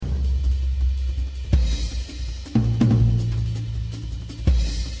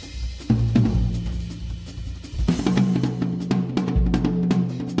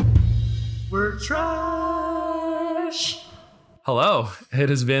Trash. Hello. It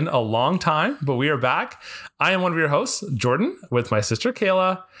has been a long time, but we are back. I am one of your hosts, Jordan, with my sister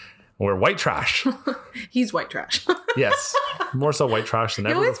Kayla. We're white trash. He's white trash. Yes. More so white trash than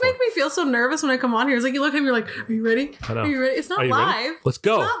ever. You always before. make me feel so nervous when I come on here. It's like you look at me, you're like, are you ready? I know. Are you ready? It's not Are you live. ready? Let's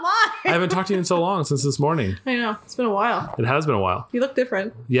go. It's not live. I haven't talked to you in so long, since this morning. I know. It's been a while. It has been a while. You look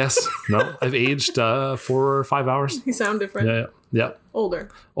different. Yes. No. I've aged 4 or 5 hours. You sound different. Yeah. Older.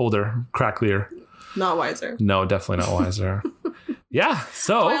 Older. Cracklier. Not wiser. No, definitely not wiser. Yeah.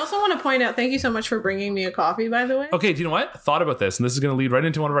 So I also want to point out, thank you so much for bringing me a coffee, by the way. okay, do you know what? I thought about this, and this is going to lead right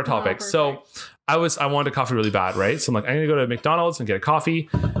into one of our topics. So I wanted a coffee really bad, right? So I'm like, I'm going to go to McDonald's and get a coffee.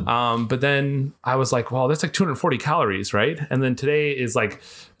 But then I was like, well, that's like 240 calories, right? And then today is like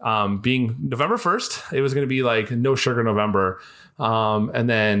being November 1st, it was going to be like no sugar November. And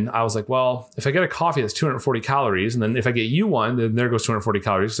then I was like, well, if I get a coffee, that's 240 calories. And then if I get you one, then there goes 240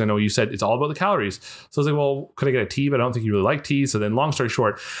 calories. Because I know you said it's all about the calories. So I was like, well, could I get a tea? But I don't think you really like tea. So then long story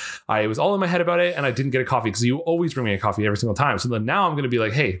short, I was all in my head about it and I didn't get a coffee because you always bring me a coffee every single time. So then now I'm going to be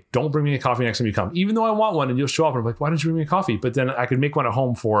like, hey, don't bring me a coffee next time you come. Even though I want one and you'll show up and I'm like, why didn't you bring me a coffee? But then I could make one at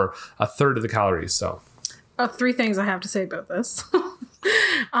home for a third of the calories. So 3 things I have to say about this.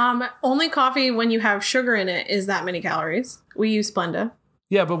 Only coffee when you have sugar in it is that many calories. We use Splenda.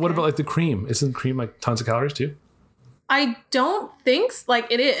 yeah, but what about like the cream? Isn't cream like tons of calories too? I don't think like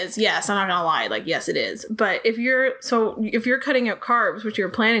it is. Yes, I'm not gonna lie. Like, yes, it is. But if you're cutting out carbs, which you're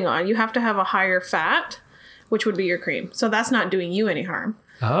planning on, you have to have a higher fat, which would be your cream. So that's not doing you any harm.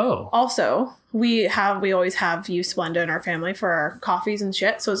 Oh. Also, we always have used Splenda in our family for our coffees and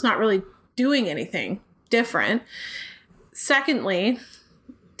shit. So it's not really doing anything different. Secondly,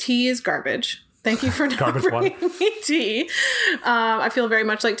 tea is garbage. Thank you for not Garbage bringing me tea. I feel very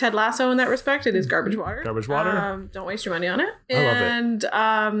much like Ted Lasso in that respect. It is garbage water. Garbage water. Don't waste your money on it. I love it.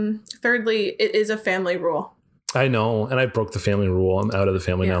 And thirdly, it is a family rule. I know. And I broke the family rule. I'm out of the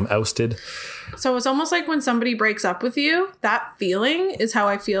family now. I'm ousted. So it's almost like when somebody breaks up with you, that feeling is how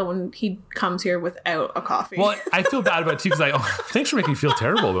I feel when he comes here without a coffee. Well, I feel bad about it too because thanks for making me feel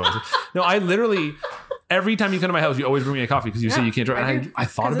terrible about it. No, I literally, every time you come to my house, you always bring me a coffee because you say you can't drive. And I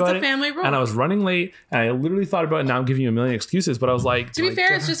thought about it's a it family rule. and I was running late and I literally thought about it. Now I'm giving you a million excuses, but I was like, to be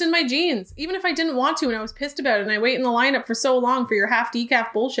fair, it's just in my genes. Even if I didn't want to and I was pissed about it and I wait in the lineup for so long for your half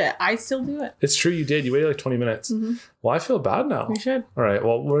decaf bullshit, I still do it. It's true. You did. You waited like 20 minutes. Mm-hmm. Well, I feel bad now. You should. All right.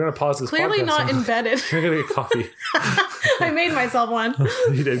 Well, we're going to pause this Clearly podcast. not embedded. You're going to get coffee. I made myself one.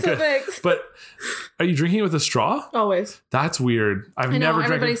 You did. So Good. thanks. But are you drinking it with a straw? Always. That's weird. I've I know, never drank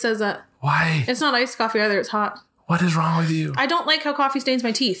everybody it. says that. Why? It's not iced coffee either. It's hot. What is wrong with you? I don't like how coffee stains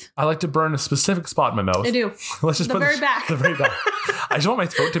my teeth. I like to burn a specific spot in my mouth. I do. Let's just The put very back. The very back. I just want my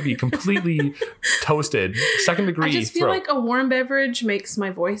throat to be completely toasted. 2nd degree I just feel throat. like a warm beverage makes my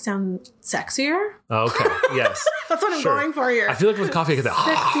voice sound sexier. Oh, okay. Yes. That's what I'm Sure. going for here. I feel like with coffee I get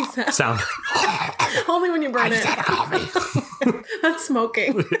that Sexy sound. Only when you I burn just it. had a coffee. That's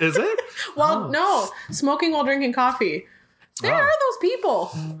smoking. Is it? Well, no. Smoking while drinking coffee. There are those people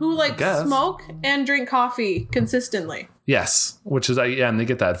who like guess. smoke and drink coffee consistently. Yes. Which is, and they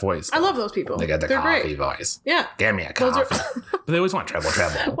get that voice. I love those people. They get the They're coffee great. voice. Yeah. Give me a Those coffee. are- But they always want treble.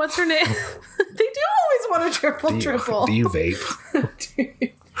 What's her name? They do always want a triple. Do you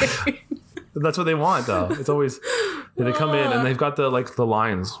vape? That's what they want, though. It's always they come in and they've got the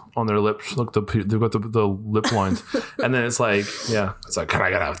lines on their lips. Look, they've got the lip lines, and then it's like, it's like, can I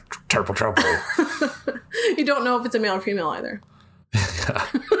get a triple? You don't know if it's a male or female either.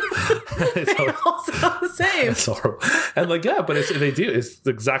 It's They all sound the same. It's horrible. And like, but they do. It's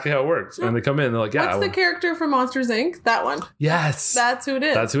exactly how it works. And they come in, they're like, What's the character from Monsters Inc? That one. yes, That's who it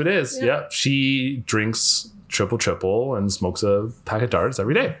is. that's who it is. Yeah, she drinks triple and smokes a pack of darts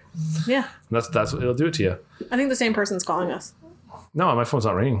every day. Yeah. And that's what it'll do it to you. I think the same person's calling us. No, my phone's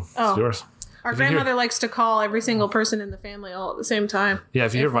not ringing. Oh. It's yours. Our If you hear- grandmother likes to call every single person in the family all at the same time. Yeah,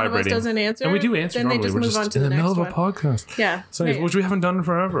 if you hear If one of us vibrating, doesn't answer, and we do answer then they normally, just we're move just on to in the the middle of next a one. podcast. Yeah. So anyways, Yeah. which we haven't done in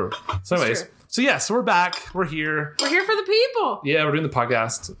forever. So anyways, true. so we're back. We're here. We're here for the people. Yeah, we're doing the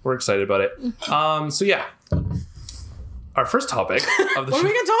podcast. We're excited about it. Our first topic of the What are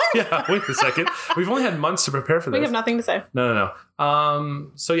we going to talk about? Yeah, wait a second. We've only had months to prepare for this. We have nothing to say. No.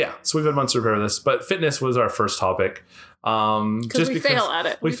 So we've had months to prepare for this, but fitness was our first topic. Because we fail at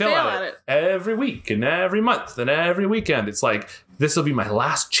it. We fail at it every week and every month and every weekend. It's like, this will be my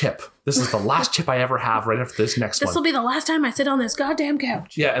last chip. This is the last chip I ever have right after this next one. This will be the last time I sit on this goddamn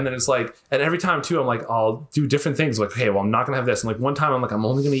couch. Yeah, and then it's like, and every time too, I'm like, I'll do different things. Like, okay, well, I'm not gonna have this. And like one time, I'm like, I'm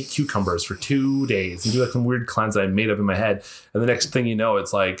only gonna eat cucumbers for 2 days and do like some weird cleanse that I made up in my head. And the next thing you know,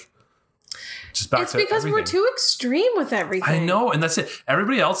 it's like, just back it's to because everything. we're too extreme with everything. I know, and that's it.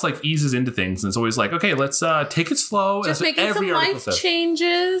 Everybody else like eases into things, and it's always like, okay, let's take it slow. Just That's what making some article life says.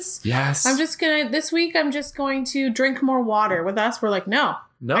 changes. Yes. This week I'm just going to drink more water. With us, we're like, no.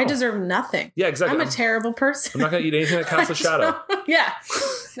 I deserve nothing. Yeah, exactly. I'm a terrible person. I'm not going to eat anything that casts a shadow. Yeah.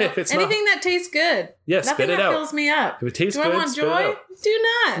 No, If it's anything that tastes good. Yeah, Nothing spit it that out. fills me up. If it tastes Do good, I want spit it joy? out. Do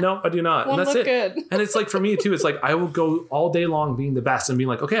not. No, I do not. Won't And that's look it. good. And it's like for me too, it's like I will go all day long being the best and being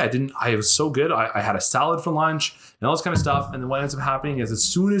like, okay, I was so good. I had a salad for lunch and all this kind of stuff. And then what ends up happening is as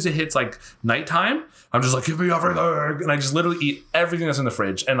soon as it hits like nighttime, I'm just like, give me everything. And I just literally eat everything that's in the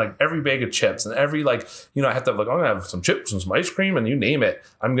fridge and like every bag of chips and every like, I have to have like, I'm going to have some chips and some ice cream and you name it.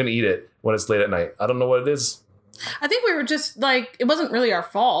 I'm going to eat it when it's late at night. I don't know what it is. I think we were just like, it wasn't really our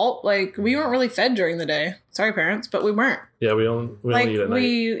fault. Like, we weren't really fed during the day. Sorry, parents, but we weren't. Yeah, we only eat at night.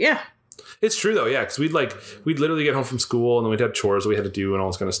 Yeah. It's true though, yeah, because we'd literally get home from school and then we'd have chores we had to do and all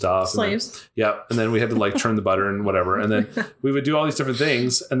this kind of stuff. Slaves. And then we had to like churn the butter and whatever, and then we would do all these different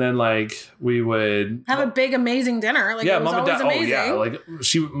things, and then like we would have a big amazing dinner. Like, yeah, it was mom and always dad. amazing. Oh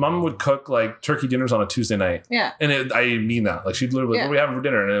yeah, like mom would cook like turkey dinners on a Tuesday night. Yeah, and I mean that. Like she'd literally, what are we having for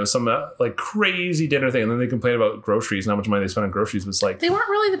dinner? And it was some like crazy dinner thing. And then they complain about groceries and how much money they spend on groceries. But it's like they weren't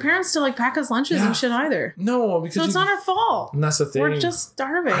really the parents to like pack us lunches and shit either. No, because so it's not our fault. And that's the thing. We're just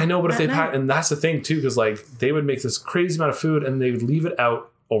starving. I know, but if they pack, and that's the thing too, because like they would make this crazy amount of food and they would leave it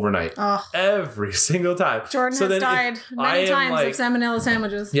out overnight every single time. Jordan has died many times of salmonella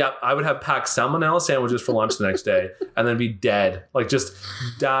sandwiches. Yeah, I would have packed salmonella sandwiches for lunch the next day and then be dead, like just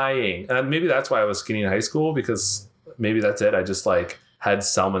dying. And maybe that's why I was skinny in high school, because maybe that's it. I just like had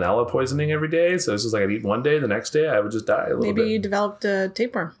salmonella poisoning every day. So it's just like I'd eat one day, the next day I would just die a little bit. Maybe you developed a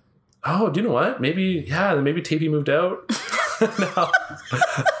tapeworm. Oh, do you know what? Maybe Tapey moved out. No.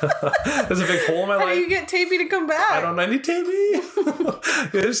 There's a big hole in my life. How do you get Tapey to come back? I need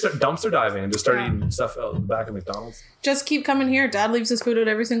Tapey. Just start dumpster diving and just start eating stuff out the back of McDonald's. Just keep coming here. Dad leaves his food out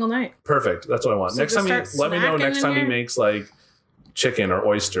every single night. Perfect. That's what I want. So next time let me know next time he makes like chicken or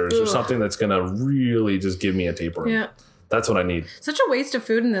oysters or something that's gonna really just give me a tapeworm. Yeah. That's what I need. Such a waste of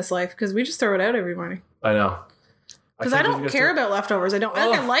food in this life because we just throw it out every morning. I know. Because I don't care about leftovers. I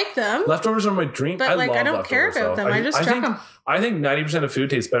like them. Leftovers are my dream. But I don't care about them. I just chuck them. I think 90% of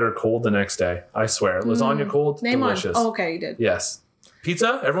food tastes better cold the next day. I swear. Lasagna cold, delicious. Oh, okay, you did. Yes.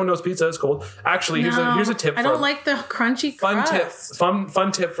 Pizza. Everyone knows pizza is cold. Actually, here's a tip. I don't like the crunchy crust.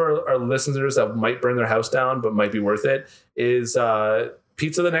 Fun tip for our listeners that might burn their house down but might be worth it is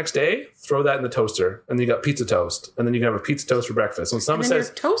pizza the next day, throw that in the toaster, and then you got pizza toast, and then you can have a pizza toast for breakfast. When someone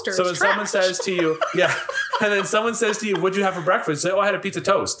says someone says to you, yeah, and then someone says to you, "What'd you have for breakfast?" You say, "Oh, I had a pizza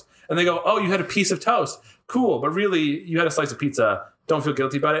toast," and they go, "Oh, you had a piece of toast, cool," but really you had a slice of pizza. Don't feel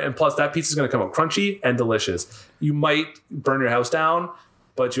guilty about it, and plus that pizza is going to come out crunchy and delicious. You might burn your house down,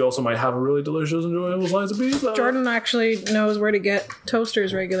 but you also might have a really delicious, enjoyable slice of pizza. Jordan actually knows where to get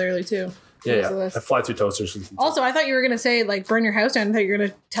toasters regularly too. Yeah. I fly through toasters. Also, I thought you were going to say, like, burn your house down. I thought you were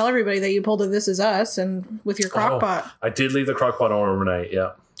going to tell everybody that you pulled a This Is Us and with your crock pot. I did leave the crock pot on overnight,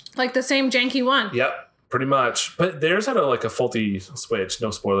 yeah. Like the same janky one. Yep, pretty much. But theirs had a faulty switch.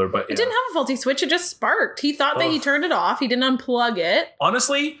 No spoiler, but It didn't have a faulty switch. It just sparked. He thought that he turned it off. He didn't unplug it.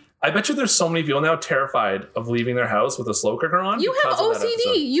 Honestly, I bet you there's so many people now terrified of leaving their house with a slow cooker on. You have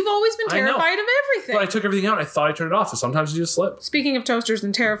OCD. You've always been terrified of everything. But I took everything out. I thought I turned it off. So sometimes you just slip. Speaking of toasters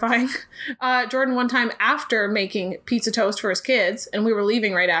and terrifying, Jordan one time after making pizza toast for his kids, and we were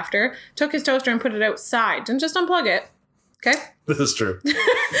leaving right after, took his toaster and put it outside. Didn't just unplug it. Okay? This is true.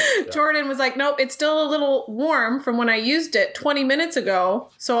 Jordan was like, nope, it's still a little warm from when I used it 20 minutes ago,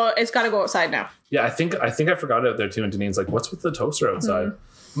 so it's got to go outside now. Yeah, I think I forgot it out there too, and Danine's like, what's with the toaster outside? Mm-hmm.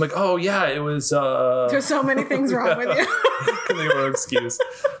 I'm like, oh yeah, it was There's so many things wrong with you. Can think of an excuse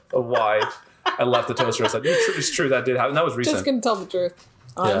of why I left the toaster outside. It's true, that did happen. That was recent. Just gonna tell the truth.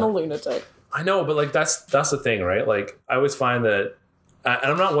 I'm a lunatic. I know, but like that's the thing, right? Like I always find that, and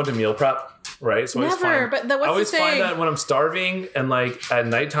I'm not one to meal prep, right? So what's I always find that when I'm starving and like at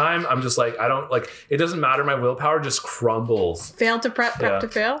nighttime, I'm just like, I don't like, it doesn't matter. My willpower just crumbles. Fail to prep to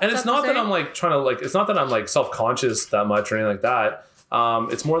fail. And it's not that I'm like trying to like, it's not that I'm like self-conscious that much or anything like that.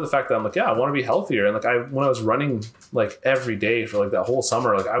 It's more the fact that I'm like, I want to be healthier. And like when I was running like every day for like that whole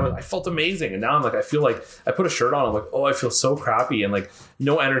summer, like I felt amazing. And now I'm like, I feel like I put a shirt on. I'm like, oh, I feel so crappy and like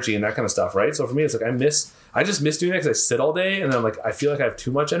no energy and that kind of stuff. Right. So for me, it's like, I just miss doing it because I sit all day. And then I'm like, I feel like I have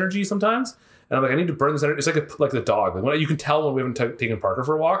too much energy sometimes. And I'm like, I need to burn this energy. It's like the dog. Like you can tell when we haven't taken Parker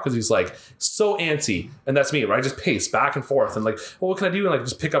for a walk because he's like so antsy. And that's me, right? I just pace back and forth and like, well, what can I do? And like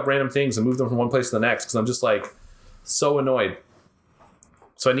just pick up random things and move them from one place to the next because I'm just like so annoyed.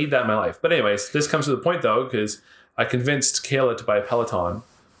 So I need that in my life. But anyways, this comes to the point though, because I convinced Kayla to buy a Peloton.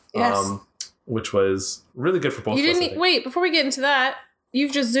 Yes. which was really good for both You of us. didn't wait before we get into that.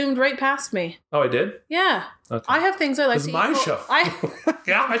 You've just zoomed right past me. Oh, I did? Yeah. Okay. I have things I like This to is eat. my cold. show.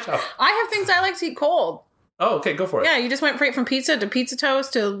 Yeah, my show. I have things I like to eat cold. Oh, okay, go for it. Yeah, you just went right from pizza to pizza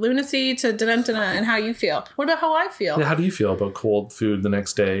toast to lunacy to da-dun-dun-dun, and how you feel. What about how I feel? Yeah, how do you feel about cold food the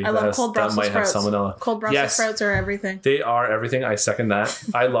next day? I love cold Brussels That might sprouts. have salmonella. Cold Brussels Yes. sprouts are everything. They are everything. I second that.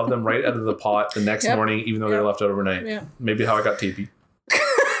 I love them right out of the pot the next Yep. morning, even though they're left out overnight. Yeah. Maybe how I got TB.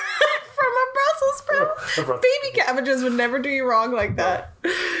 From a Brussels sprout. Baby cabbages would never do you wrong like that.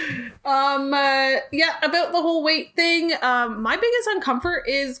 Yeah, about the whole weight thing, my biggest uncomfort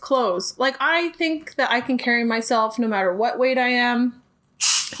is clothes. Like, I think that I can carry myself no matter what weight I am,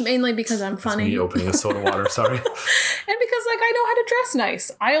 mainly because I'm funny. Me opening a soda water, sorry. And because, like, I know how to dress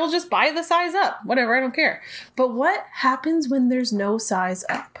nice. I'll just buy the size up. Whatever, I don't care. But what happens when there's no size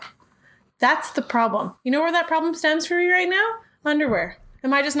up? That's the problem. You know where that problem stems for me right now? Underwear.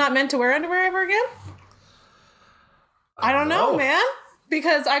 Am I just not meant to wear underwear ever again? I don't know, man.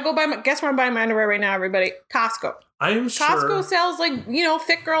 Because I go buy my... Guess where I'm buying my underwear right now, everybody? Costco. I'm sure. Costco sells, like, you know,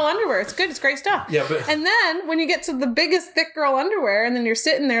 thick girl underwear. It's good. It's great stuff. Yeah, but... And then when you get to the biggest thick girl underwear and then you're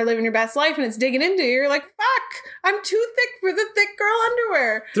sitting there living your best life and it's digging into you, you're like, fuck, I'm too thick for the thick girl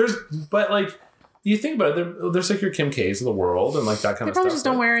underwear. But like, you think about it, there's like your Kim K's of the world and like that kind They of stuff. probably just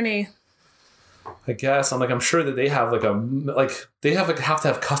don't wear any. I guess. I'm sure that they have have to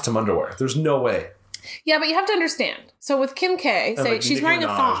have custom underwear. There's no way. Yeah, but you have to understand. So with Kim K, say like she's Nicki wearing a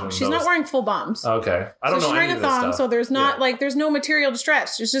Minaj thong. and She's not those- wearing full bums. Okay. I don't So know she's wearing any a of this thong, stuff. so there's not Yeah. there's no material to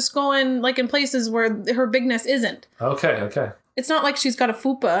stretch. It's just going like in places where her bigness isn't. Okay. It's not like she's got a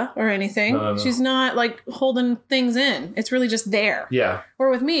fupa or anything. No. She's not like holding things in. It's really just there. Yeah. Or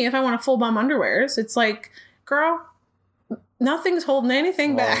with me, if I want a full bum underwears, it's like, girl, nothing's holding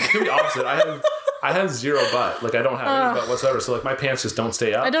anything Well, back. it could be opposite. I have zero butt. Like I don't have any butt whatsoever. So like my pants just don't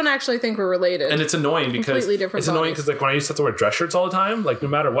stay up. I don't actually think we're related. And it's annoying because Completely different it's annoying bodies. because like when I used to have to wear dress shirts all the time, like no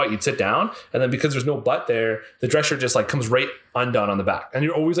matter what, you'd sit down and then because there's no butt there, the dress shirt just like comes right undone on the back. And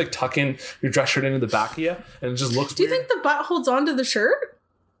you're always like tucking your dress shirt into the back of you and it just looks Do you weird. think the butt holds onto the shirt?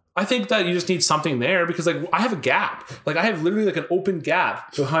 I think that you just need something there because like I have a gap. Like I have literally like an open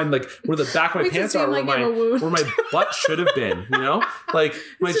gap behind like where the back of my Makes it pants seem are like you have a wound. where my butt should have been, you know? Like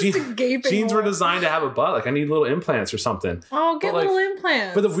my just a gaping jeans were hole. designed to have a butt. Like I need little implants or something. Oh, get But, like, little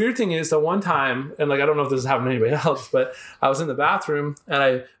implants. But the weird thing is that one time, and like I don't know if this has happened to anybody else, but I was in the bathroom and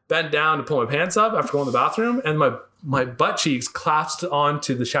I bent down to pull my pants up after going to the bathroom, and my butt cheeks clasped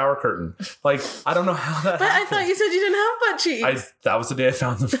onto the shower curtain. Like I don't know how that But I happened. thought you said you didn't have butt cheeks. That was the day I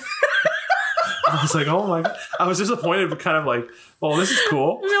found them. I was like, oh my God. I was disappointed, but kind of like, oh, this is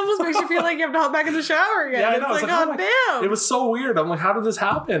cool. It almost makes you feel like you have to hop back in the shower again. Yeah, I It's know. I was like, like, oh, oh my- damn. It was so weird. I'm like, how did this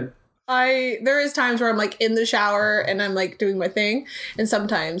happen? There is times where I'm like in the shower and I'm like doing my thing, and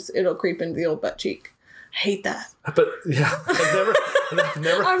sometimes it'll creep into the old butt cheek. I hate that. But yeah, I've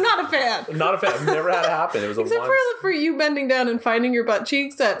never, I'm not a fan. I'm not a fan. I've never had it happen. It was a Except once. for you bending down and finding your butt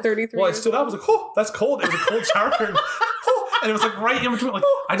cheeks at 33 Well, I years stood up. I old. was like, oh, that's cold. It was a cold shower curtain. Oh, and it was like right in between. Like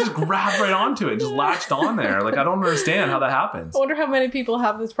I just grabbed right onto it, just latched on there. Like I don't understand how that happens. I wonder how many people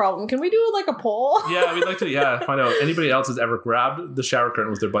have this problem. Can we do like a poll? Yeah, we'd like to. Yeah, find out if anybody else has ever grabbed the shower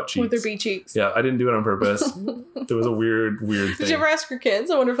curtain with their butt cheeks. With their B cheeks. Yeah, I didn't do it on purpose. It was a weird thing. Did you ever ask your kids?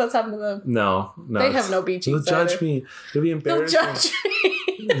 I wonder if that's happened to them. No. They have no B They'll cheeks judge either. me. They'll be They'll embarrassed. judge me.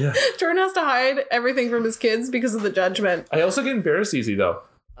 Yeah. Jordan has to hide everything from his kids because of the judgment. I also get embarrassed easy though.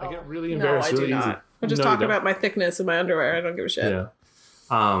 I get really No, embarrassed I do really easy. not. I'm just No, you talking don't. about my thickness in my underwear. I don't give a shit. Yeah.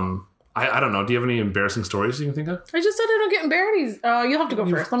 I don't know. Do you have any embarrassing stories you can think of? I just said I don't get embarrassed. You'll have to go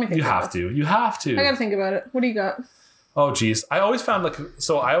first. Let me think. You about have to. You have to. it. I gotta think about it. What do you got? Oh geez. I always found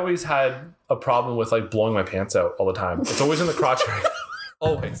I always had a problem with like blowing my pants out all the time. It's always in the crotch area.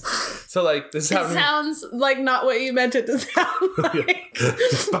 Always. So like this is It happening. sounds like not what you meant it to sound like.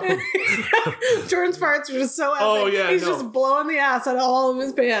 Jordan's farts are just so epic. Oh, yeah, He's no. just blowing the ass out of all of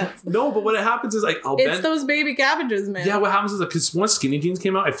his pants. No, but what happens is like I'll It's bend. those baby cabbages, man. Yeah, what happens is like because once skinny jeans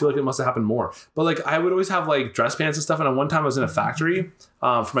came out, I feel like it must have happened more. But like I would always have like dress pants and stuff. And one time I was in a factory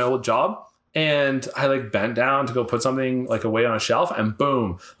for my old job, and I like bent down to go put something like away on a shelf, and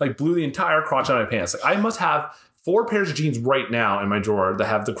boom, like blew the entire crotch out of my pants. Like I must have 4 pairs of jeans right now in my drawer that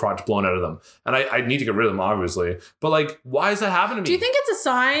have the crotch blown out of them, and I need to get rid of them, obviously. But like, why is that happening to me? Do you think it's a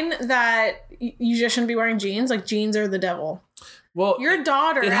sign that you just shouldn't be wearing jeans? Like jeans are the devil. Well, Your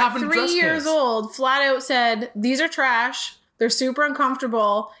daughter, it at happened in 3 dress years pants. old, flat out said, "These are trash. They're super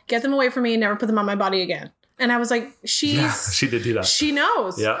uncomfortable. Get them away from me and never put them on my body again." And I was like, yeah, she did do that. she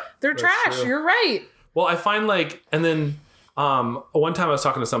knows. Yeah, They're that's trash. true. You're right. Well, I find like, and then one time I was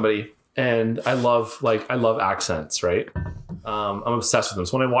talking to somebody, and I love accents, right? I'm obsessed with them.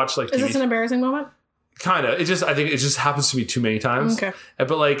 So when I watch like Is this an embarrassing moment? kind of, I think it just happens to me too many times. Okay.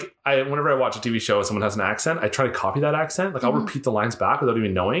 But like whenever I watch a TV show and someone has an accent, I try to copy that accent. Like I'll repeat the lines back without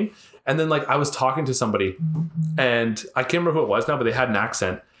even knowing. And then like I was talking to somebody and I can't remember who it was now, but they had an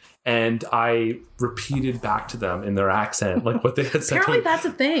accent. And I repeated back to them in their accent, like what they had said. Apparently, that's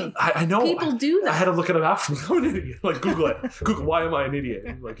a thing. I know. People do that. I had to look it up after. I'm an idiot. Like Google it. Google why am I an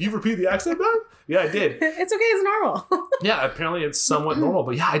idiot? Like you repeat the accent back? Yeah, I did. It's okay. It's normal. Yeah, apparently it's somewhat normal.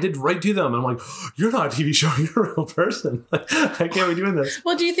 But yeah, I did right to them. And I'm like, you're not a TV show. You're a real person. Like, I can't be doing this.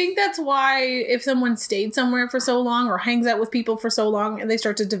 Well, do you think that's why if someone stayed somewhere for so long or hangs out with people for so long and they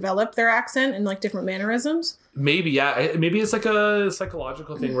start to develop their accent and like different mannerisms? Maybe, yeah. Maybe it's like a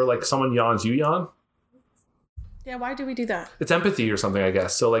psychological thing where like someone yawns, you yawn. Yeah, why do we do that? It's empathy or something, I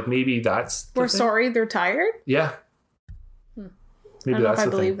guess. So like maybe that's We're sorry they're tired? Yeah. Maybe I don't know if that's I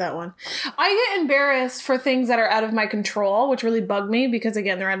believe that one. I get embarrassed for things that are out of my control, which really bug me because,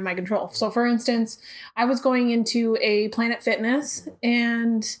 again, they're out of my control. So, for instance, I was going into a Planet Fitness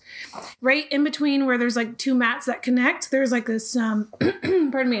and right in between where there's like two mats that connect, there's like this,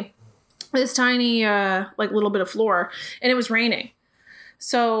 pardon me, this tiny like little bit of floor, and it was raining.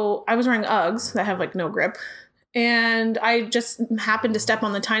 So I was wearing Uggs that have like no grip. And I just happened to step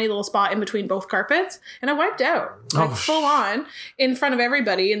on the tiny little spot in between both carpets, and I wiped out like full on in front of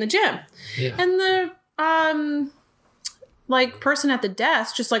everybody in the gym. Yeah. And the like person at the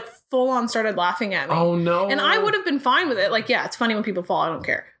desk just like full on started laughing at me. Oh no! And I would have been fine with it. Like, yeah, it's funny when people fall. I don't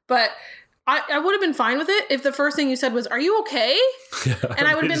care, but I would have been fine with it if the first thing you said was, "Are you okay?" Yeah, and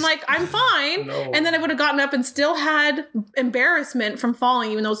I would have been like, "I'm fine." No. And then I would have gotten up and still had embarrassment from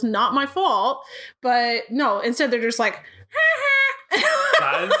falling, even though it's not my fault. But no, instead they're just like, "You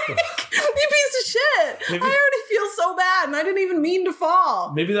piece of shit." Maybe, I already feel so bad and I didn't even mean to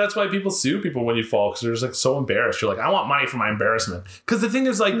fall. Maybe that's why people sue people when you fall, because they're just like so embarrassed. You're like, I want money for my embarrassment. Because the thing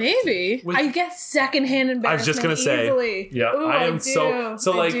is like, maybe I get secondhand embarrassment. I was just gonna say, yeah, ooh, I am so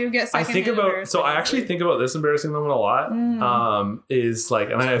like I think about, so I actually think about this embarrassing moment a lot. Is like,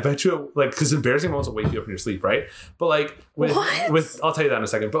 and I bet you like, because embarrassing moments will wake you up in your sleep, right? But like with I'll tell you that in a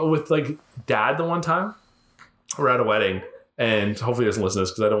second. But with like Dad, the one time we're at a wedding. And hopefully he doesn't listen to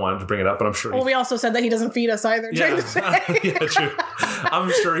this because I don't want him to bring it up, but I'm sure. Well, we also said that he doesn't feed us either. Yeah, yeah, true.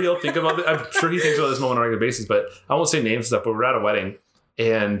 I'm sure he'll think about it. I'm sure he thinks about this moment on a regular basis, but I won't say names and stuff, but we're at a wedding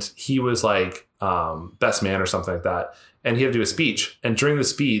and he was like best man or something like that. And he had to do a speech. And during the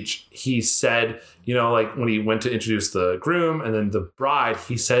speech, he said, you know, like when he went to introduce the groom and then the bride,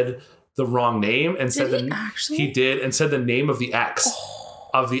 he said the wrong name and said he did and said the name of the ex.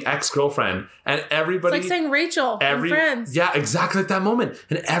 Of the ex-girlfriend, and everybody, it's like saying Rachel from Friends. Yeah, exactly like that moment.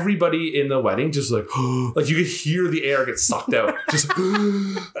 And everybody in the wedding just like like you could hear the air get sucked out. Just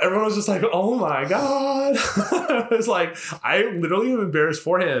everyone was just like, oh my god. It was like I literally am embarrassed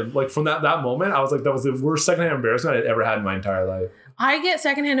for him. Like from that moment, I was like, that was the worst secondhand embarrassment I'd ever had in my entire life. I get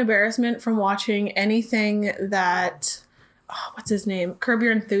secondhand embarrassment from watching anything that what's his name? Curb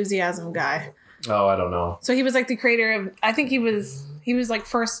Your Enthusiasm guy. Oh, I don't know. So he was like the creator of, I think he was like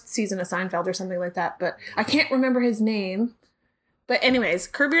first season of Seinfeld or something like that, but I can't remember his name. But anyways,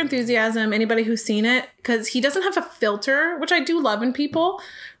 Curb Your Enthusiasm, anybody who's seen it, because he doesn't have a filter, which I do love in people,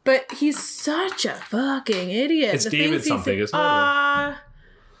 but he's such a fucking idiot. It's David something, isn't it?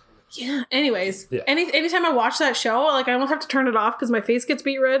 Yeah. Anyways, anytime I watch that show, like I almost have to turn it off because my face gets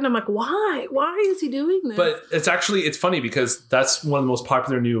beat red, and I'm like, why? Why is he doing this? But it's funny because that's one of the most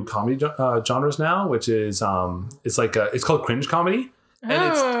popular new comedy genres now, which is it's called cringe comedy,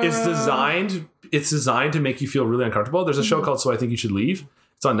 and it's designed to make you feel really uncomfortable. There's a show called So I Think You Should Leave.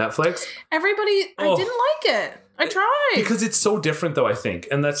 It's on Netflix. I didn't like it. I tried because it's so different, though. I think,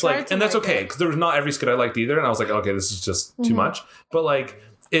 and that's that's okay because there was not every skit I liked either, and I was like, okay, this is just too much. But like.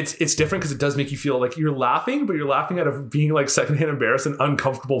 It's different because it does make you feel like you're laughing, but you're laughing out of being like secondhand embarrassed and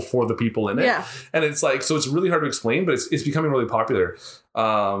uncomfortable for the people in it. Yeah. And it's like, so it's really hard to explain, but it's becoming really popular.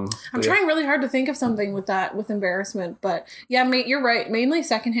 I'm trying really hard to think of something with embarrassment, but yeah, you're right. Mainly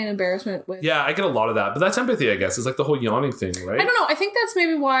secondhand embarrassment with. Yeah, I get a lot of that, but that's empathy, I guess. It's like the whole yawning thing, right? I don't know. I think that's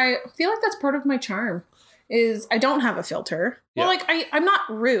maybe why I feel like that's part of my charm. Is I don't have a filter. Yeah. Well, like I'm not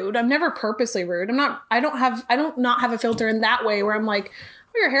rude. I'm never purposely rude. I don't not have a filter in that way where I'm like,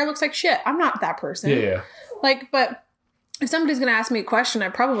 oh, your hair looks like shit. I'm not that person. Yeah. Like, but if somebody's going to ask me a question,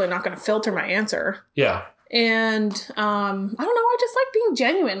 I'm probably not going to filter my answer. Yeah. And I don't know. I just like being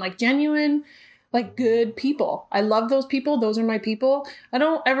genuine, like good people. I love those people. Those are my people. I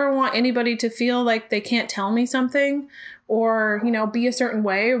don't ever want anybody to feel like they can't tell me something or, you know, be a certain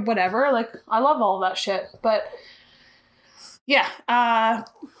way or whatever. Like, I love all of that shit. But yeah, I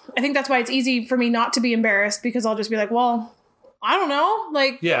think that's why it's easy for me not to be embarrassed because I'll just be like, well, I don't know.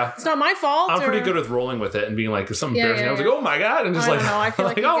 Like, yeah, it's not my fault. I'm pretty good with rolling with it and being like, if something embarrassing, I was like, oh my God. And just I don't know. I feel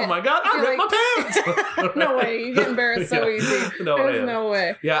like oh my God, I ripped my pants. No way. You get embarrassed so easy. There's no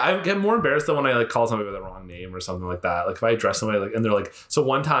way. Yeah, I get more embarrassed than when I like call somebody by the wrong name or something like that. Like if I address somebody like, and they're like, so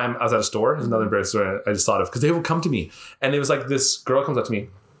one time I was at a store, there's another embarrassing story I just thought of, because they would come to me and it was like this girl comes up to me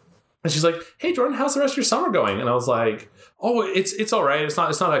and she's like, hey Jordan, how's the rest of your summer going? And I was like, oh, it's all right. It's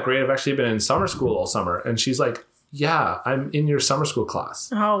not that great. I've actually been in summer school all summer. And she's like, yeah, I'm in your summer school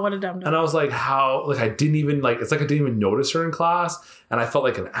class. Oh, what a dumb. And I was like, how? Like, I didn't even like, it's like I didn't even notice her in class. And I felt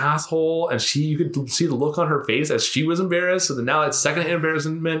like an asshole. And you could see the look on her face as she was embarrassed. So then now it's secondhand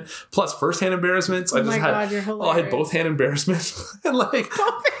embarrassment plus firsthand embarrassment. So I had both hand embarrassment. And like,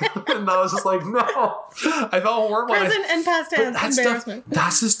 and I was just like, no, I felt horrible. Present and past tense embarrassment.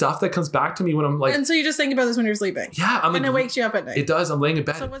 That's the stuff that comes back to me when I'm like. And so you just think about this when you're sleeping. Yeah. And it wakes you up at night. It does. I'm laying in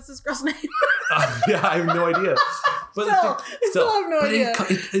bed. So what's this girl's name? Yeah, I have no idea. But still have no idea.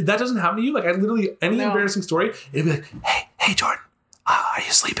 That doesn't happen to you. Like I literally, any embarrassing story, it'd be like, hey Jordan, are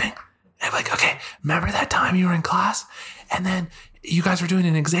you sleeping? And I'd be like, okay, remember that time you were in class and then you guys were doing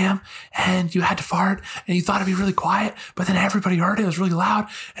an exam and you had to fart and you thought it'd be really quiet, but then everybody heard it. It was really loud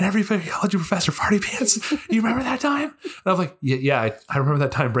and everybody called you Professor Farty Pants. You remember that time? And I was like, yeah, I remember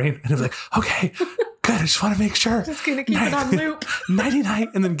that time, Brain. And I was like, okay, good. I just want to make sure. Just going to keep it on loop.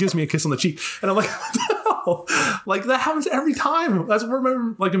 99 and then gives me a kiss on the cheek. And I'm like, what the hell? Like that happens every time. That's where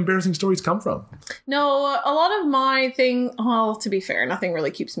my like embarrassing stories come from. No, a lot of my thing, well, to be fair, nothing really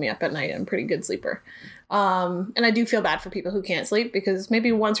keeps me up at night. I'm a pretty good sleeper. And I do feel bad for people who can't sleep because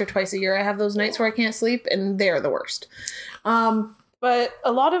maybe once or twice a year I have those nights where I can't sleep and they're the worst. But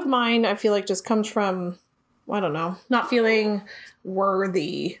a lot of mine I feel like just comes from, I don't know, not feeling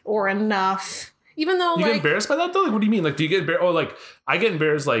worthy or enough. Even though you get embarrassed by that though? Like, what do you mean? Like, do you get embarrassed? Oh, like I get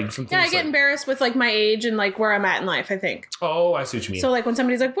embarrassed like from things. Yeah, I get embarrassed with like my age and like where I'm at in life, I think. Oh, I see what you mean. So like when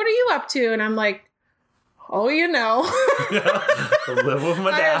somebody's like, what are you up to? And I'm like, oh, you know. Live with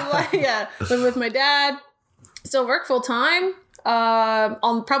my dad. Live with my dad. Still work full time.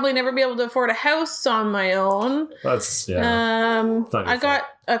 I'll probably never be able to afford a house on my own. That's I got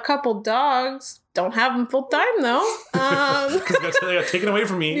a couple dogs. Don't have them full time though. Because they got taken away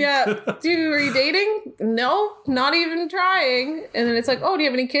from me. Yeah. Are you dating? No, not even trying. And then it's like, oh, do you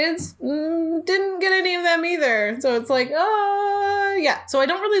have any kids? Didn't get any of them either. So it's like, yeah. So I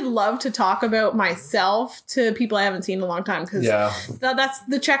don't really love to talk about myself to people I haven't seen in a long time because that's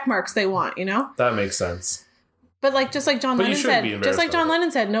the check marks they want, you know? That makes sense. But like, just like John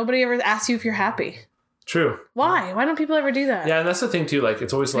Lennon said, nobody ever asks you if you're happy. True. Why? Why don't people ever do that? Yeah, and that's the thing too. Like,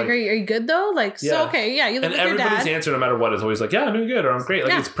 it's always like, are you good though? Like, so okay, yeah, you live with your dad. And everybody's answer, no matter what, is always like, yeah, I'm doing good, or I'm great.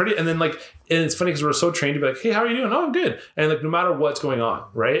 Like, it's pretty. And then like, and it's funny because we're so trained to be like, hey, how are you doing? Oh, I'm good. And like, no matter what's going on,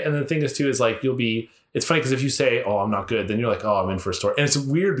 right? And the thing is too is like, it's funny because if you say, oh, I'm not good, then you're like, oh, I'm in for a story. And it's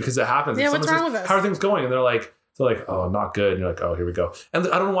weird because it happens. Yeah, what's wrong with us? How are things going? And they're like, oh, not good. And you're like, oh, here we go. And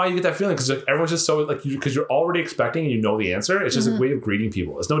I don't know why you get that feeling because like everyone's just so like because you're already expecting and you know the answer. It's just a way of greeting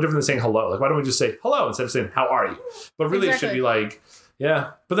people. It's no different than saying hello. Like, why don't we just say hello instead of saying how are you? But really, It should be like,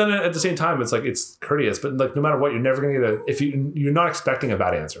 yeah. But then at the same time, it's like it's courteous. But like no matter what, you're never gonna get you're not expecting a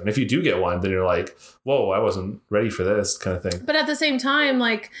bad answer. And if you do get one, then you're like, whoa, I wasn't ready for this kind of thing. But at the same time,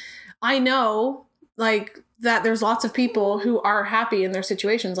 like I know like that there's lots of people who are happy in their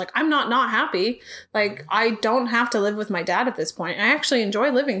situations. Like, I'm not happy. Like, I don't have to live with my dad at this point. I actually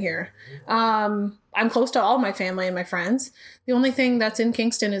enjoy living here. I'm close to all my family and my friends. The only thing that's in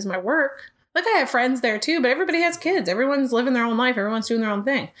Kingston is my work. Like, I have friends there too, but everybody has kids. Everyone's living their own life. Everyone's doing their own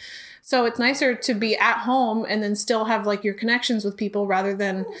thing. So it's nicer to be at home and then still have like your connections with people rather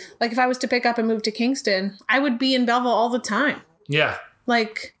than like if I was to pick up and move to Kingston, I would be in Belleville all the time. Yeah.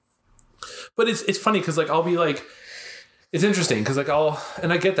 Like... But it's funny because like I'll be like, it's interesting because like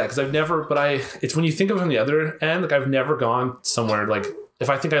and I get that because it's when you think of it from the other end, like I've never gone somewhere like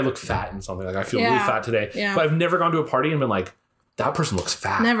if I think I look fat in something, like I feel really fat today, but I've never gone to a party and been like, that person looks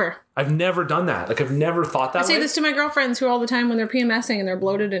fat. Never. I've never done that. Like I've never thought that way. I say this to my girlfriends who all the time when they're PMSing and they're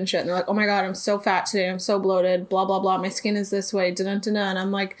bloated and shit and they're like, oh my God, I'm so fat today. I'm so bloated, blah, blah, blah. My skin is this way, da-da-da-da. And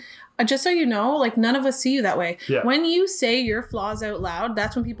I'm like, just so you know, like none of us see you that way. Yeah. When you say your flaws out loud,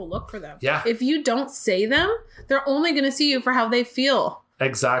 that's when people look for them. Yeah. If you don't say them, they're only going to see you for how they feel.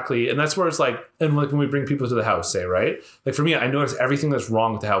 Exactly. And that's where it's like, and like when we bring people to the house, say, right? Like for me, I notice everything that's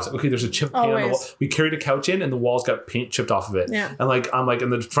wrong with the house. Like, okay, there's a chip paint on the wall. We carried a couch in and the walls got paint chipped off of it. Yeah. And like, I'm like,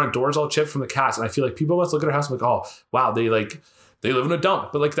 and the front door's all chipped from the cats. And I feel like people must look at our house and like, oh, wow, they like, they live in a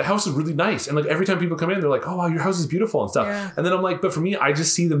dump, but like the house is really nice. And like every time people come in, they're like, oh wow, your house is beautiful and stuff. Yeah. And then I'm like, but for me, I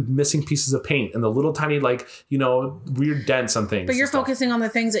just see the missing pieces of paint and the little tiny, like, you know, weird dents on things. But you're focusing on the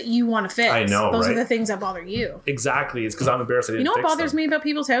things that you want to fix. I know, Those right? are the things that bother you. Exactly. It's because I'm embarrassed I didn't You know what fix bothers them. me about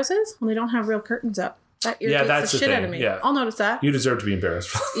people's houses? When they don't have real curtains up. That irritates that's the the shit out thing. of me. Yeah. I'll notice that. You deserve to be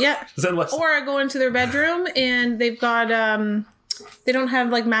embarrassed. Yeah. Unless, Or I go into their bedroom and they've got, they don't have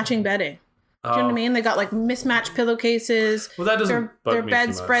like matching bedding. Do you know what I mean? They got like mismatched pillowcases. well, that doesn't bug Their me too much.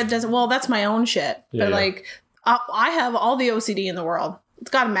 bedspread doesn't. Well, that's my own shit. Yeah, But yeah. like, I have all the OCD in the world.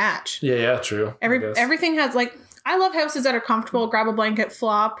 It's got to match. Yeah, true. I guess. Everything has like. I love houses that are comfortable. Grab a blanket,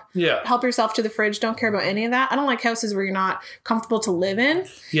 flop. Yeah. Help yourself to the fridge. Don't care about any of that. I don't like houses where you're not comfortable to live in.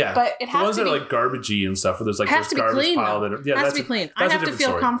 Yeah. But it the has ones to that be. are like garbagey and stuff where there's like Has this to be garbage clean. pile Though. that yeah, Has that's to be clean. I that's a have to different feel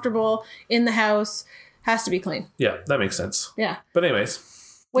story. comfortable in the house. Has to be clean. Yeah, that makes sense. Yeah. But anyways.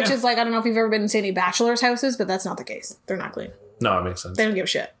 Which Yeah. is like, I don't know if you've ever been to any bachelor's houses, but that's not the case. They're not clean. No, it makes sense. They don't give a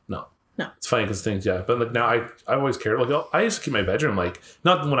shit. No. No. It's funny because things, yeah. But like now I always cared. Like I used to keep my bedroom like,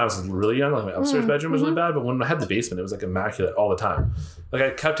 not when I was really young, like my upstairs bedroom was really bad, but when I had the basement, it was like immaculate all the time. Like I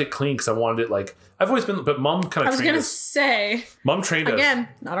kept it clean because I wanted it like, I've always been, but mom kind I of was trained going to us. say, Mom trained us. again,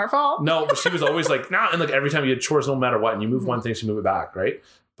 not our fault. No, but she was always like, nah. And like every time you had chores, no matter what, and you move one thing, she move it back, right?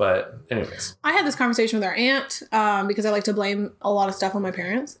 But anyways. I had this conversation with our aunt because I like to blame a lot of stuff on my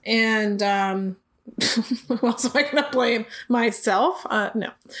parents. And who else am I going to blame? Myself? No.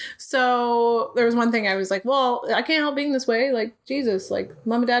 So there was one thing I was like, well, I can't help being this way. Like, Jesus, like,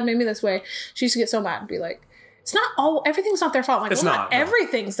 mom and dad made me this way. She used to get so mad and be like, it's not all, everything's not their fault. I'm like, It's well, not, not no.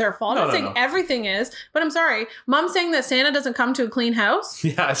 everything's their fault. I'm No, not no, saying no. everything is, but I'm sorry. Mom's saying that Santa doesn't come to a clean house.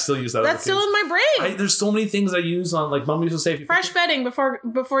 Yeah, I still use that. That's still in my brain. There's so many things I use on, like mom used to say, if you Fresh bedding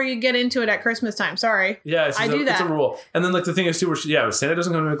before you get into it at Christmas time. Sorry. Yeah, I do that. It's a rule. And then like the thing is too, where Santa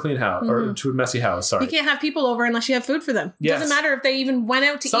doesn't come to a clean house or to a messy house. Sorry. You can't have people over unless you have food for them. Yes. Doesn't matter if they even went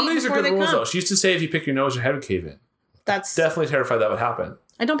out to Some of eat these are before good they rules come. though. She used to say if you pick your nose, your head would cave in. That's Definitely terrified that would happen.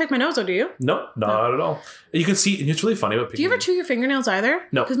 I don't pick my nose though, do you? No, not at all. You can see, and it's really funny about picking. Do you ever chew your fingernails either?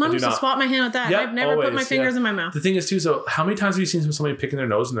 No, Because mom I do used to not. swat my hand with that. Yeah, and I've never put my always, fingers yeah. in my mouth. The thing is too, so how many times have you seen somebody picking their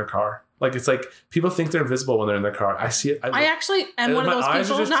nose in their car? Like it's like people think they're invisible when they're in their car. I see it. I actually am And one of my those eyes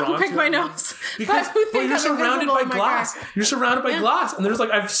are people just not who drawn pick to my it. nose. Because but who but think you're I'm surrounded invisible by in my glass. car. You're surrounded by Yeah. glass, and there's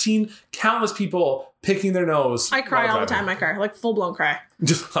like I've seen countless people picking their nose. I cry while all the time in driving. my car. Like full blown cry.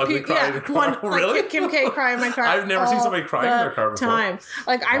 Just ugly cry in your car. Really? Like Kim K cry in my car. I've never seen all somebody cry in their car the before. Time.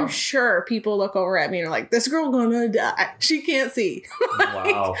 Like I'm sure people look over at me and are like, "This girl gonna die. She can't see."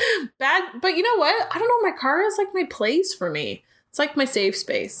 Wow. Bad, but you know what? I don't know. My car is like my place for me. It's like my safe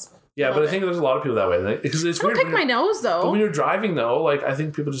space. Yeah, Love but I it. think there's a lot of people that way because it's I don't weird. pick when my you're- nose But when though. you're driving though, like I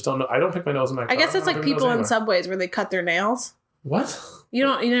think people just don't know. I don't pick my nose in my car. I guess it's I don't like pick my nose people in anywhere. subways where they cut their nails. What? You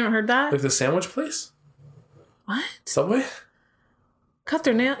never heard that? Like the sandwich place? What? Subway? Cut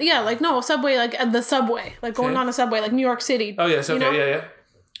their nail? Yeah, like no subway, like the subway, like going Okay. on a subway, like New York City. Oh yes, okay, you know? yeah.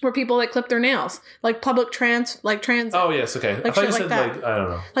 Where people like clip their nails, like public transit. Oh yes, okay. I Like thought you shit said like that. like I don't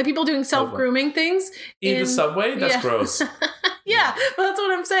know. Like people doing self grooming things In the subway? That's yeah. gross. Yeah, but that's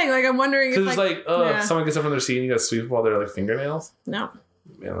what I'm saying. Like I'm wondering if Because it's like, yeah. someone gets up from their seat and you got to sweep up all their like fingernails. No,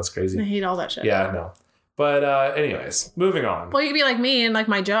 Man, that's I crazy. hate all that shit. Yeah, no. But anyways, moving on. Well, you could be like me and like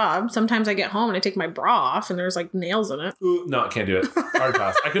my job. Sometimes I get home and I take my bra off and there's like nails in it. Ooh, no, I can't do it. Hard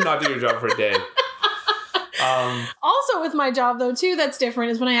pass. I could not do your job for a day. Also, with my job though, too, that's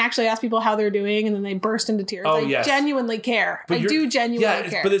different. Is when I actually ask people how they're doing and then they burst into tears. Oh, I yes. genuinely care. But I you're- do genuinely Yeah,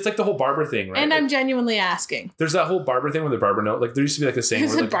 care. but it's like the whole barber thing, right? and Like, I'm genuinely asking. there's that whole barber thing where the barber knows. Like there used to be like a saying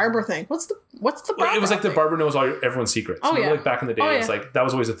It's where a like, barber thing. What's the well, barber? it was like the thing? barber knows everyone's secrets. Oh, Remember, yeah. like back in the day, Oh, it's yeah. like that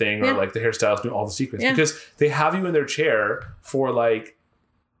was always a thing, or Yeah. like the hairstylists knew all the secrets Yeah. because they have you in their chair for like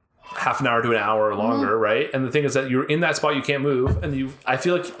half an hour to an hour or longer, right? And the thing is that you're in that spot, you can't move, and I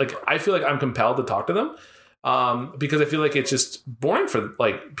feel like I'm compelled to talk to them because I feel like it's just boring for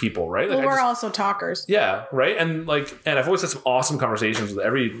like people, right? Like Well, I we're just- also talkers. Yeah, right. And I've always had some awesome conversations with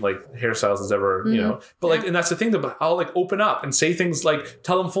every like hairstylist that's ever, you know. But like, and that's the thing that I'll like open up and say things like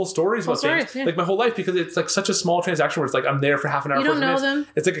tell them full stories Full about things stories, yeah. like my whole life because it's like such a small transaction where it's like I'm there for half an hour. You don't 40 know minutes. them.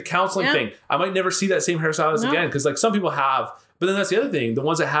 It's like a counseling Yeah. thing. I might never see that same hairstylist No. again because like some people have. But then that's the other thing. The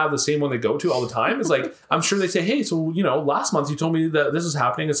ones that have the same one they go to all the time is like I'm sure they say, "Hey, so you know, last month you told me that this was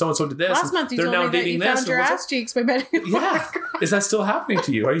happening, and so did this. Last and month you they're told now me that dating you this, found and your what's ass cheeks by betting. yeah, is that still happening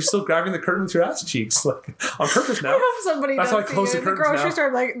to you? Are you still grabbing the curtain with your ass cheeks like on purpose now? I hope somebody That's does how I see close you the in the curtains grocery now.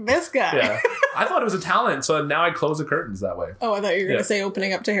 store like this guy. Yeah, I thought it was a talent, so now I close the curtains that way. Oh, I thought you were going Yeah. to say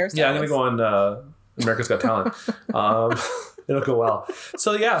opening up to hairstylists. Yeah, I'm gonna go on America's Got Talent. It'll go well.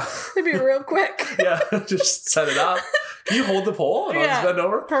 So yeah, It'd be real quick. yeah, just set it up. Can you hold the pole and I'll just bend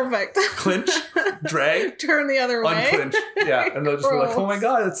over? Perfect. Clinch, drag, turn the other way. unclinch. Yeah, and they'll just be like, "Oh my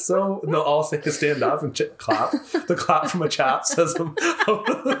god, it's so." And they'll all say to stand up and clap. The clap from a chap says them.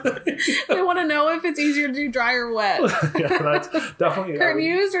 They want to know if it's easier to do dry or wet. Yeah, that's definitely Curtain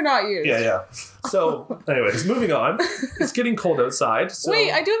used or not used? Yeah. So, anyways, moving on. It's getting cold outside. So...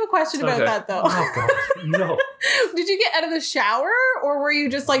 Wait, I do have a question about that though. Oh god, no. Did you get out of the shower, or were you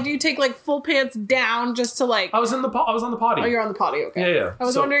just like? Do you take like full pants down just to like? I was on the potty. Oh, you're on the potty. Okay. Yeah. I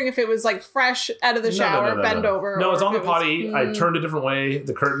was wondering if it was like fresh out of the shower, bend over. No, it's on the potty. I turned a different way.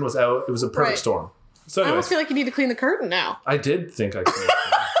 The curtain was out. It was a perfect storm. So, anyways, I almost feel like you need to clean the curtain now. I did think I could.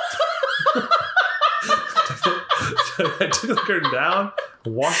 I took the curtain down,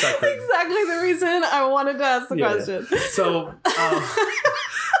 washed that curtain. Exactly the reason I wanted to ask the question. Yeah. So,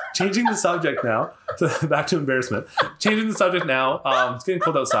 changing the subject now. So back to embarrassment. Changing the subject now. It's getting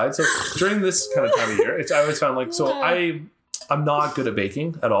cold outside. So during this kind of time of year, I always found like, so I'm not good at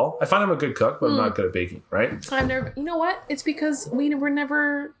baking at all. I find I'm a good cook, but I'm not good at baking, right? I've never, you know what? It's because we were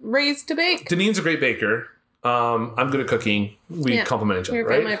never raised to bake. Danine's a great baker. I'm good at cooking. We complement each other,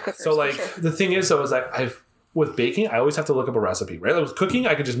 right? So like the thing is, though, is like with baking, I always have to look up a recipe, right? Like with cooking,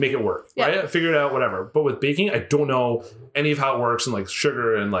 I can just make it work, right? I figure it out, whatever. But with baking, I don't know any of how it works, and like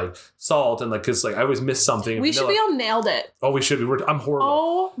sugar and like salt and like, cause like I always miss something. We should be on Nailed It. Oh, we should be. I'm horrible.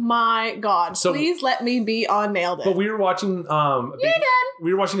 Oh my god! So, please let me be on Nailed It. But we were watching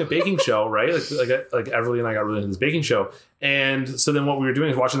we were watching a baking show, right? Like Everly and I got really into this baking show. And so then what we were doing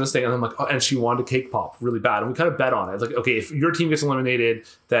is watching this thing, and I'm like, oh, and she wanted a cake pop really bad. And we kind of bet on it. Like, okay, if your team gets eliminated,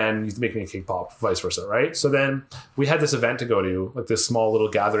 then you have to make me a cake pop, vice versa, right? So then we had this event to go to, like this small little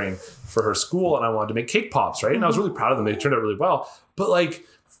gathering for her school, and I wanted to make cake pops, right? And I was really proud of them. They turned out really well. But like,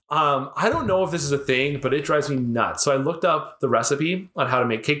 I don't know if this is a thing, but it drives me nuts. So I looked up the recipe on how to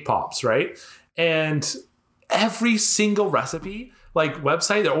make cake pops, right? And every single recipe, like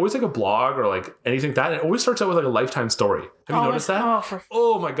website, they're always like a blog or like anything like that. It always starts out with like a lifetime story. Have you noticed that?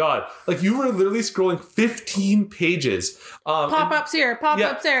 Oh my God. Like you were literally scrolling 15 pages. Pop-ups here,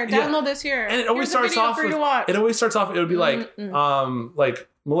 pop-ups there, download this here. And it always starts off with, it would be like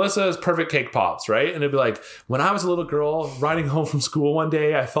Melissa's perfect cake pops, right? And it'd be like, when I was a little girl riding home from school one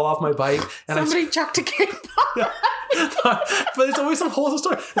day, I fell off my bike and somebody chucked a cake pop. But it's always some wholesome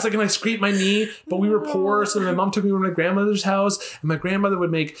story. It's like, and I scraped my knee, but we were poor, so my mom took me to my grandmother's house, and my grandmother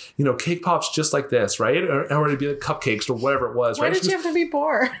would make, cake pops just like this, right? Or it'd be like cupcakes or whatever it was, Why right? Why did you have to be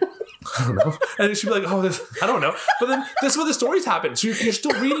poor? I don't know. And she'd be like, I don't know. But then this is what the stories happen. So you're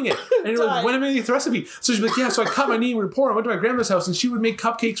still reading it. And you're like, when am I making the recipe? So she'd be like, yeah, so I cut my knee, we were poor. I went to my grandma's house, and she would make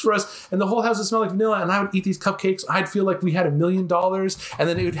cupcakes for us, and the whole house would smell like vanilla, and I would eat these cupcakes. I'd feel like we had $1 million, and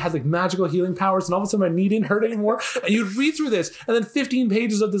then it would have like magical healing powers, and all of a sudden my knee didn't hurt anymore. And you'd read through this, and then 15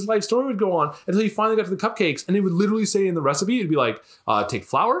 pages of this life story would go on until you finally got to the cupcakes, and it would literally say in the recipe, it'd be like, take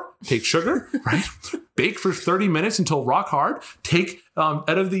flour, take sugar, right? Bake for 30 minutes until rock hard, take out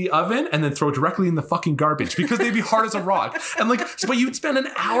of the oven, and then throw it directly in the fucking garbage because they'd be hard as a rock. And like, but you'd spend an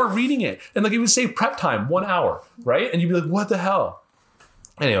hour reading it, and like it would say prep time 1 hour, right? And you'd be like, what the hell?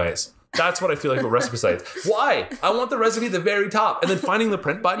 Anyways, that's what I feel like about recipe sites. Why? I want the recipe at the very top, and then finding the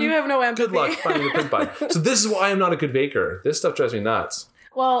print button. You have no empathy. Good luck finding the print button. So this is why I'm not a good baker. This stuff drives me nuts.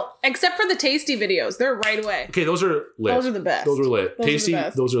 Well, except for the tasty videos, they're right away. Okay, those are lit. Those are the best. Those are lit. Tasty,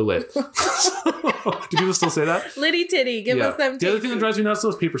 those are lit. Do people still say that? Litty titty, give us them. The other thing that drives me nuts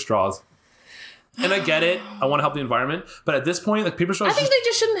is paper straws. And I get it. I want to help the environment. But at this point, like paper straws, I think they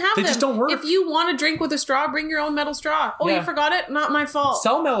just shouldn't have them. They just don't work. If you want to drink with a straw, bring your own metal straw. Oh, you forgot it? Not my fault.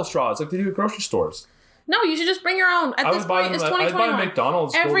 Sell metal straws like they do at grocery stores. No, you should just bring your own. At this point, it's 2021. I buy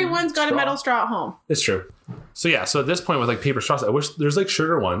McDonald's. Everyone's got a metal straw at home. It's true. So yeah, so at this point with like paper straws, I wish there's like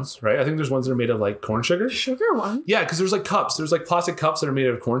sugar ones, right? I think there's ones that are made of like corn sugar. Sugar ones? Yeah, because there's like cups. There's like plastic cups that are made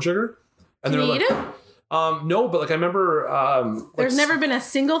of corn sugar. And Can you eat it? No, but like I remember... there's never been a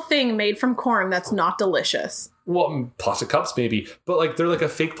single thing made from corn that's not delicious. Well, plastic cups maybe, but like they're like a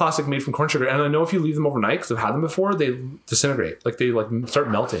fake plastic made from corn sugar. And I know if you leave them overnight, because I've had them before, they disintegrate. Like they like start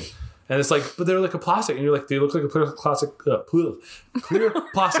melting. And it's like, but they're like a plastic, and you're like, they look like a clear plastic cup.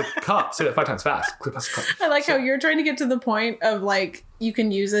 Say that 5 times fast. Clear plastic cup. I like how you're trying to get to the point of like, you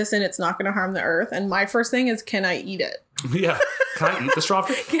can use this and it's not going to harm the earth. And my first thing is, can I eat it? Yeah. Can I eat the straw?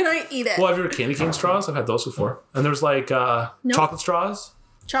 Can I eat it? Well, have you ever candy cane straws? I've had those before. And there's like chocolate straws.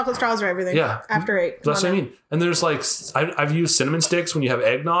 Chocolate straws are everything. Yeah. After 8. That's what I mean. And there's like, I've used cinnamon sticks when you have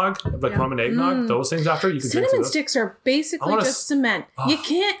eggnog, like rum and eggnog, those things after. You can cinnamon sticks are basically just cement. You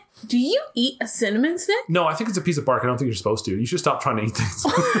can't, do you eat a cinnamon stick? No, I think it's a piece of bark. I don't think you're supposed to. You should stop trying to eat things. I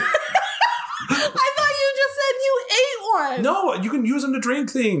thought you just said you ate one. No, you can use them to drink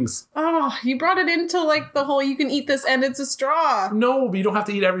things. Oh, you brought it into like the whole you can eat this and it's a straw. No, but you don't have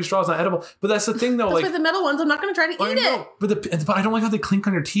to eat every straw. It's not edible. But that's the thing, though. That's like with the metal ones. I'm not going to try to eat it. But I don't like how they clink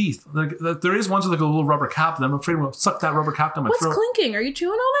on your teeth. Like there is ones with like a little rubber cap. And I'm afraid I'm going to suck that rubber cap down my throat. What's clinking? Are you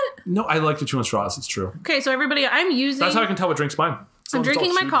chewing on it? No, I like to chew on straws. It's true. Okay, so everybody, That's how I can tell what drink's mine. I'm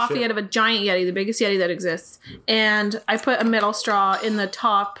drinking my coffee out of a giant Yeti, the biggest Yeti that exists. And I put a metal straw in the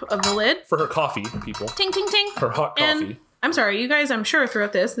top of the lid. For her coffee, people. Ting, ting, ting. Her hot coffee. And I'm sorry, you guys, I'm sure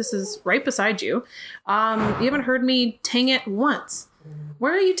throughout this is right beside you. You haven't heard me ting it once.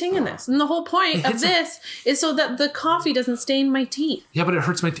 Where are you tinging this? And the whole point of this is so that the coffee doesn't stain my teeth. Yeah, but it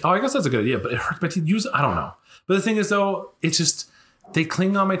hurts my teeth. Oh, I guess that's a good idea, but it hurts my teeth. I don't know. But the thing is, though, it's just... They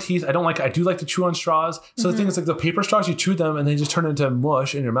cling on my teeth. I do like to chew on straws. So the thing is, like the paper straws, you chew them and they just turn into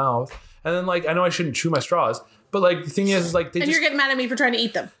mush in your mouth. And then like, I know I shouldn't chew my straws, but like the thing is like you're getting mad at me for trying to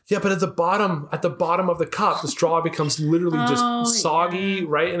eat them. Yeah, but at the bottom of the cup, the straw becomes literally just soggy,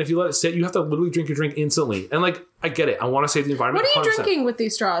 right? And if you let it sit, you have to literally drink your drink instantly. And like, I get it. I want to save the environment. What are you 100%. drinking with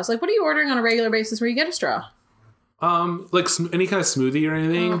these straws? Like, what are you ordering on a regular basis where you get a straw? Like any kind of smoothie or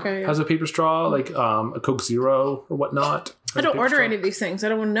anything has a paper straw, like a Coke Zero or whatnot. I don't order any of these things. I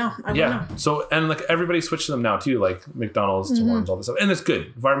don't want to know. I know. So, and like everybody switched to them now too, like McDonald's, Tim Hortons, all this stuff. And it's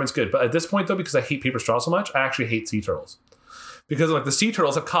good. Environment's good. But at this point though, because I hate paper straws so much, I actually hate sea turtles. Because like the sea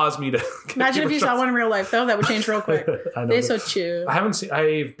turtles have caused me to imagine if you saw one in real life though, that would change real quick. I know. They're so cute.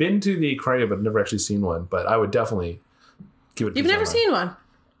 I've been to the aquarium but never actually seen one. But I would definitely give it. You've never seen one?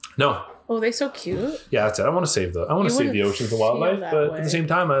 No. Oh, they're so cute. Yeah, that's it. I want to save the oceans and wildlife, but at the same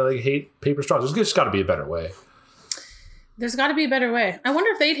time, I like hate paper straws. There's just got to be a better way. There's got to be a better way. I wonder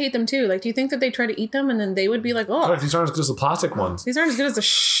if they'd hate them too. Like, do you think that they try to eat them and then they would be like, oh, these aren't as good as the plastic ones. These aren't as good as the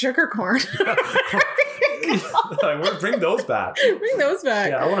sugar corn. Like, bring those back. Bring those back.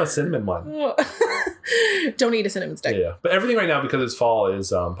 Yeah, I want a cinnamon one. Oh. Don't eat a cinnamon stick. Yeah. But everything right now, because it's fall,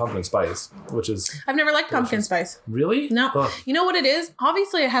 is pumpkin spice, which is... I've never liked pumpkin spice. Really? No. Ugh. You know what it is?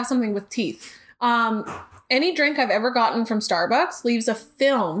 Obviously, I have something with teeth. Any drink I've ever gotten from Starbucks leaves a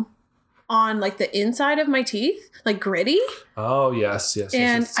film on like the inside of my teeth, like gritty. Oh, yes.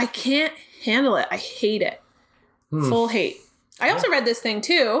 And I can't handle it. I hate it. Full hate. I also read this thing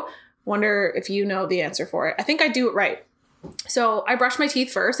too. Wonder if you know the answer for it. I think I do it right. So I brush my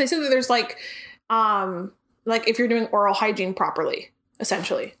teeth first. They say that there's like if you're doing oral hygiene properly,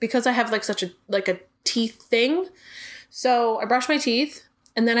 essentially, because I have like such a teeth thing. So I brush my teeth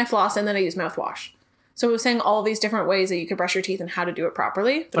and then I floss and then I use mouthwash. So it was saying all these different ways that you could brush your teeth and how to do it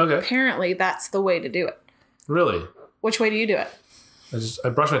properly. But apparently that's the way to do it. Really? Which way do you do it? I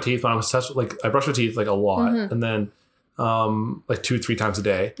brush my teeth when I'm obsessed with, I brush my teeth like a lot and then like 2-3 times a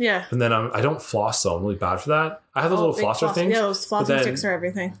day. Yeah. And then I don't floss though. I'm really bad for that. I have those little flosser things. Yeah, those flossing sticks are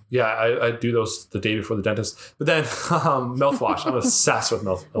everything. Yeah, I do those the day before the dentist. But then mouthwash. I'm obsessed with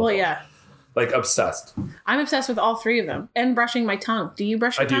mouthwash. Well, yeah. Like obsessed. I'm obsessed with all three of them. And brushing my tongue. Do you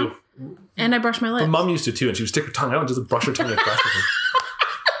brush your tongue? I do. And I brush my lips. My mom used to too, and she would stick her tongue out and just brush her tongue like like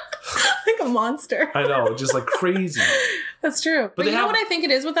a monster. I know, just like crazy. That's true. But you know what I think it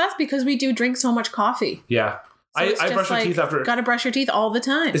is with us? Because we do drink so much coffee. Yeah. So I brush my teeth after. Gotta brush your teeth all the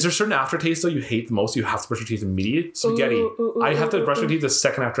time. Is there a certain aftertaste though you hate the most? You have to brush your teeth immediately. Spaghetti. I have to brush my teeth the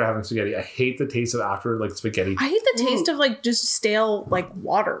second after having spaghetti. I hate the taste of after like spaghetti. I hate the taste of like just stale like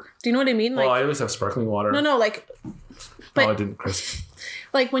water. Do you know what I mean? Like, I always have sparkling water. No, like. But, I didn't, Chris.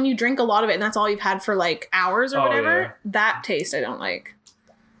 Like when you drink a lot of it and that's all you've had for like hours or whatever, that taste I don't like.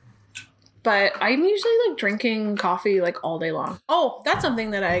 But I'm usually like drinking coffee like all day long. Oh, that's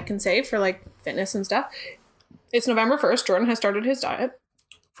something that I can say for like fitness and stuff. It's November 1st. Jordan has started his diet.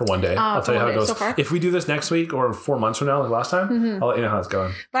 For one day. I'll tell you how it goes. So far. If we do this next week or 4 months from now, like last time, I'll let you know how it's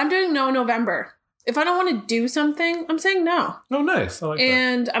going. But I'm doing no November. If I don't want to do something, I'm saying no. Oh, nice. I like that.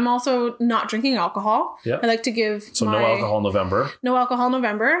 And I'm also not drinking alcohol. Yeah. I like to give no alcohol November. No alcohol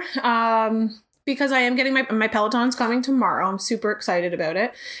November. Because I am getting my Peloton's coming tomorrow. I'm super excited about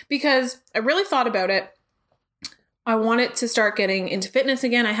it. Because I really thought about it. I wanted to start getting into fitness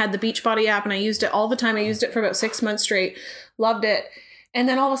again. I had the Beachbody app and I used it all the time. I used it for about 6 months straight. Loved it. And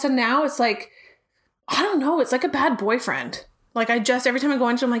then all of a sudden now it's like, I don't know. It's like a bad boyfriend. Like every time I go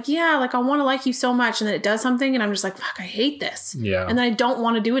into it, I'm like, yeah, like I want to like you so much. And then it does something and I'm just like, fuck, I hate this. Yeah. And then I don't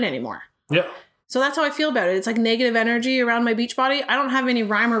want to do it anymore. Yeah. So that's how I feel about it. It's like negative energy around my Beachbody. I don't have any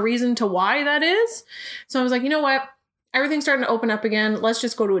rhyme or reason to why that is. So I was like, you know what? Everything's starting to open up again. Let's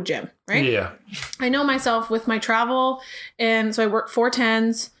just go to a gym, right? Yeah. I know myself with my travel. And so I work 4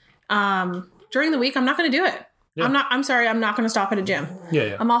 10s. During the week, I'm not going to do it. Yeah. I'm sorry. I'm not going to stop at a gym.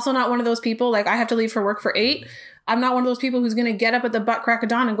 Yeah. I'm also not one of those people. Like I have to leave for work for 8. I'm not one of those people who's going to get up at the butt crack of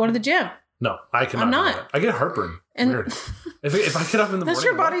dawn and go to the gym. No, I cannot. I'm not. Do that. I get heartburn. And Weird. If I get up in the morning. That's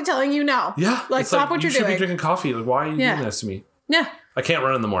your body telling you no. Yeah. Like, stop what you're You should doing. be drinking coffee. Like, why are you doing this to me? Yeah. I can't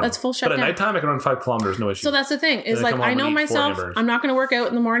run in the morning. That's full But shutdown. at nighttime, I can run 5 kilometers, no issue. So that's the thing is then like, come home I know and eat 4 myself, hamburgers. I'm not going to work out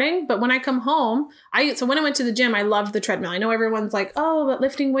in the morning, but when I come home, so when I went to the gym, I loved the treadmill. I know everyone's like, oh, but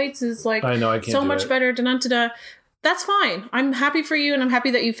lifting weights is like I know, I can't so do much it. better. Da-da-da-da. That's fine. I'm happy for you. And I'm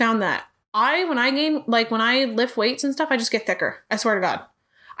happy that you found that. When I lift weights and stuff, I just get thicker. I swear to God.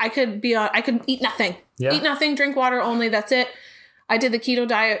 I could eat nothing. Yeah. Eat nothing, drink water only. That's it. I did the keto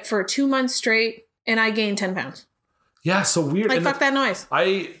diet for 2 months straight and I gained 10 pounds. Yeah, so weird. Like, And fuck that noise.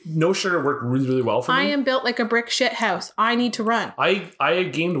 No sugar worked really, really well for me. I am built like a brick shit house. I need to run. I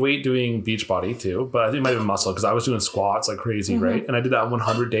gained weight doing Beachbody too, but I think it might have been muscle because I was doing squats like crazy, right? And I did that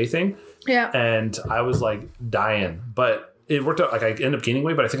 100-day thing. Yeah. And I was like dying, but it worked out. Like I ended up gaining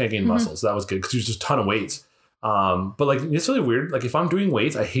weight, but I think I gained muscle, so that was good because there's just a ton of weights. But like it's really weird. Like if I'm doing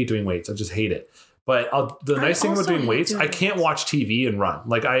weights, I hate doing weights. I just hate it. But the nice thing about doing weights, I can't watch TV and run.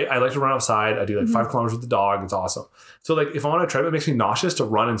 Like I like to run outside. I do like 5 kilometers with the dog. It's awesome. So like if I want to try, it makes me nauseous to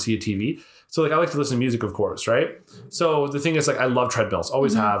run and see a TV. So like I like to listen to music, of course, right? So the thing is like I love treadmills.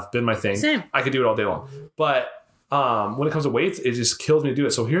 Always have been my thing. Same. I could do it all day long. But when it comes to weights, it just kills me to do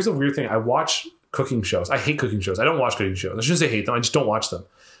it. So here's a weird thing. I watch cooking shows. I hate cooking shows. I don't watch cooking shows. I shouldn't say hate them. I just don't watch them.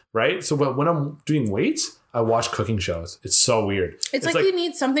 Right? So but when I'm doing weights, I watch cooking shows. It's so weird. It's like you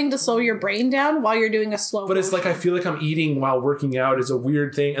need something to slow your brain down while you're doing a slow But it's like I feel like I'm eating while working out. It's a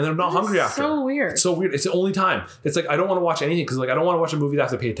weird thing. And then I'm not hungry after. So weird. It's so weird. It's the only time. It's like I don't want to watch anything because like I don't want to watch a movie that I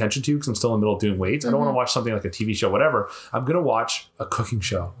have to pay attention to because I'm still in the middle of doing weights. I don't want to watch something like a TV show, whatever. I'm going to watch a cooking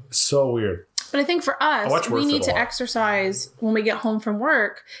show. It's so weird. But I think for us, we need to exercise when we get home from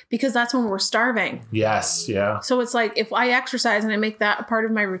work because that's when we're starving. Yes. Yeah. So it's like if I exercise and I make that a part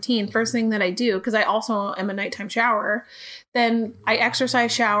of my routine, first thing that I do, because I also am a nighttime shower, then I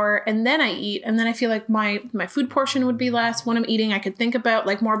exercise, shower, and then I eat. And then I feel like my food portion would be less. When I'm eating, I could think about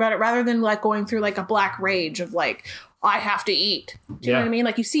like more about it rather than like going through like a black rage of like, I have to eat. Do you know what I mean?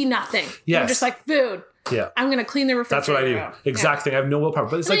 Like you see nothing. Yes. You're just like food. Yeah. I'm going to clean the refrigerator. That's what I do. out. Exact thing. I have no willpower.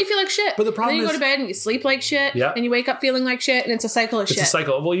 But it's and like then you feel like shit. But the problem then you is go to bed and you sleep like shit. Yeah. And you wake up feeling like shit. And it's a cycle of shit. It's a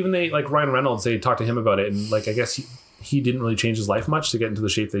cycle. Well, even like Ryan Reynolds, they talked to him about it. And like, I guess he didn't really change his life much to get into the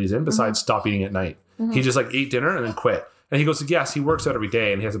shape that he's in besides stop eating at night. He just like ate dinner and then quit. And he goes, yes, he works out every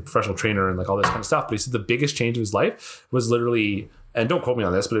day and he has a professional trainer and like all this kind of stuff. But he said the biggest change in his life was literally, and don't quote me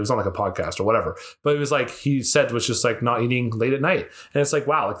on this, but it was on like a podcast or whatever. But it was like, he said was just like not eating late at night. And it's like,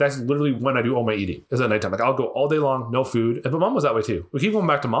 wow, like that's literally when I do all my eating is at nighttime. Like I'll go all day long, no food. But mom was that way too. We keep going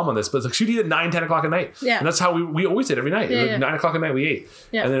back to mom on this, but it's like she'd eat at 9, 10 o'clock at night. Yeah. And that's how we always did every night. Yeah, Like 9 o'clock at night we ate.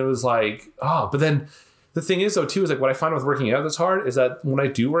 Yeah. And then it was like, but then the thing is though too, is like what I find with working out that's hard is that when I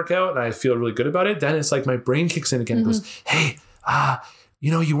do work out and I feel really good about it, then it's like my brain kicks in again and goes, hey,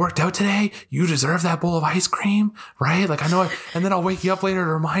 you worked out today. You deserve that bowl of ice cream, right? Like I know, and then I'll wake you up later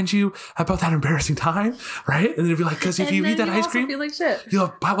to remind you about that embarrassing time, right? And then it'll be like, because if you eat that ice cream, feel like shit.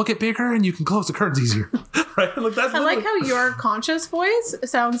 your butt will get bigger and you can close the curtains easier, right? Like that's. I like how your conscious voice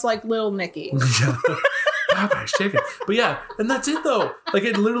sounds like Little Nicky. Yeah. Popeye's chicken. But yeah, and that's it though. Like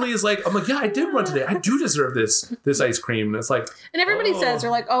it literally is like, I'm like, yeah, I did run today. I do deserve this ice cream. And it's like, and everybody says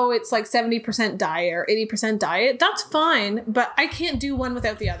they're like, oh, it's like 70% diet or 80% diet. That's fine, but I can't do one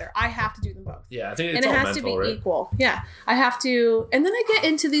without the other. I have to do them both. yeah, I think it's and it all has mental, to be right? equal. Yeah, I have to, and then I get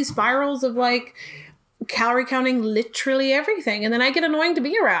into these spirals of like calorie counting literally everything, and then I get annoying to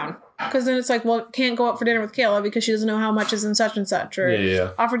be around. Because then it's like, well, can't go out for dinner with Kayla because she doesn't know how much is in such and such.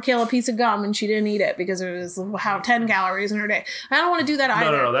 Or offered Kayla a piece of gum and she didn't eat it because it was 10 calories in her day. I don't want to do that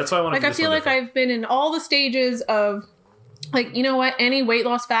either. No. That's why I want to. Like I feel like I've been in all the stages of, like, you know what? Any weight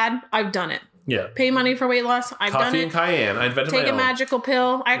loss fad, I've done it. Yeah. Pay money for weight loss, I've done it. Coffee and cayenne. I invented Take my a own. magical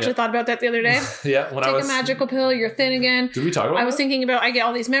pill. I actually thought about that the other day. Yeah. When Take I was a magical pill. You're thin again. Did we talk about? I was that? thinking about. I get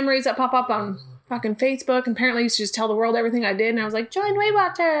all these memories that pop up on fucking Facebook, and apparently I used to just tell the world everything I did, and I was like, join Weight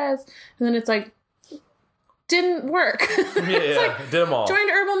Watchers, and then it's like, didn't work. Yeah, like, did them all. Joined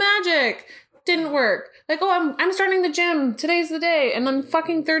Herbal Magic, didn't work. Like, oh, I'm starting the gym. Today's the day, and I'm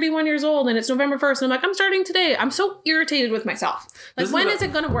fucking 31 years old, and it's November 1st, and I'm like, I'm starting today. I'm so irritated with myself. Like, when is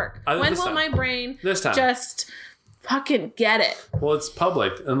it gonna work? When will my brain just fucking get it? Well, it's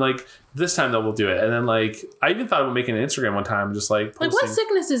public, and like this time though we'll do it, and then like I even thought about making an Instagram one time, just like posting. Like, what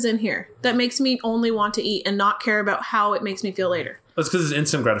sickness is in here that makes me only want to eat and not care about how it makes me feel later? It's because it's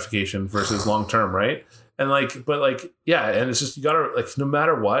instant gratification versus long term, right? And like, but like, yeah, and it's just you gotta like, no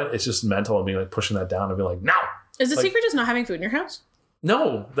matter what, it's just mental and being like pushing that down and being like, no. Is the secret just not having food in your house?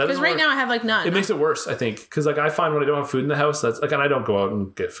 No, that Because is right now I have like none. it makes it worse, I think. Because like I find when I don't have food in the house, that's like, and I don't go out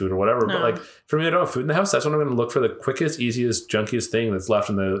and get food or whatever. No. But like for me, I don't have food in the house. That's when I'm going to look for the quickest, easiest, junkiest thing that's left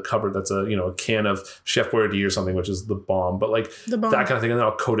in the cupboard. That's a can of Chef Boyardee or something, which is the bomb. But like The bomb. that kind of thing, and then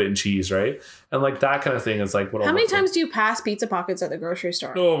I'll coat it in cheese, right? And like that kind of thing is like what. How many times do you pass pizza pockets at the grocery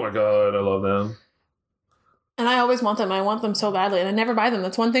store? Oh my god, I love them. And I always want them. I want them so badly, and I never buy them.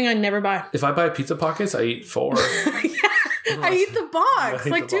 That's one thing I never buy. If I buy pizza pockets, I eat 4. I eat the box. I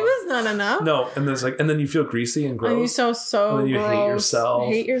eat Like the 2 box. is not enough. No, and there's like, and then you feel greasy and gross. And you so And then you gross. hate yourself.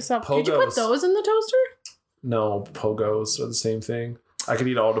 Hate yourself. Did you Pogos. put those in the toaster? No, pogos are the same thing. I could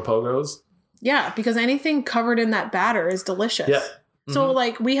eat all the pogos. Yeah, because anything covered in that batter is delicious. Yeah. So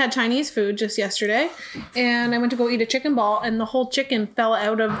like we had Chinese food just yesterday, and I went to go eat a chicken ball, and the whole chicken fell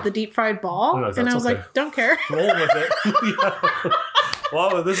out of the deep fried ball, Oh, and I was okay. like, "Don't care." Roll with it. Yeah.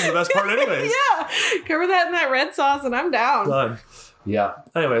 Well, this is the best part, anyways. Yeah, cover that in that red sauce, and I'm down. Done. Yeah.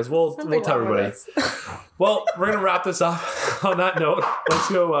 Anyways, we'll tell wrong with everybody. this. Well, we're gonna wrap this up on that note. Let's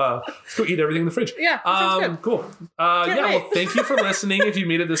go eat everything in the fridge. Yeah, sounds good. Cool. Can't Well, wait. thank you for listening. If you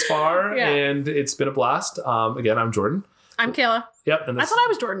made it this far, Yeah. and it's been a blast. Again, I'm Jordan. I'm Kayla. Yep. And I this, thought I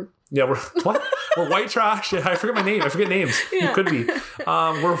was Jordan. yeah, we're white trash. Yeah, I forget my name. I forget names. Yeah. It could be.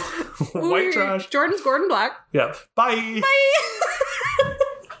 We're white trash. Jordan's Gordon Black. Yeah. Bye. Bye.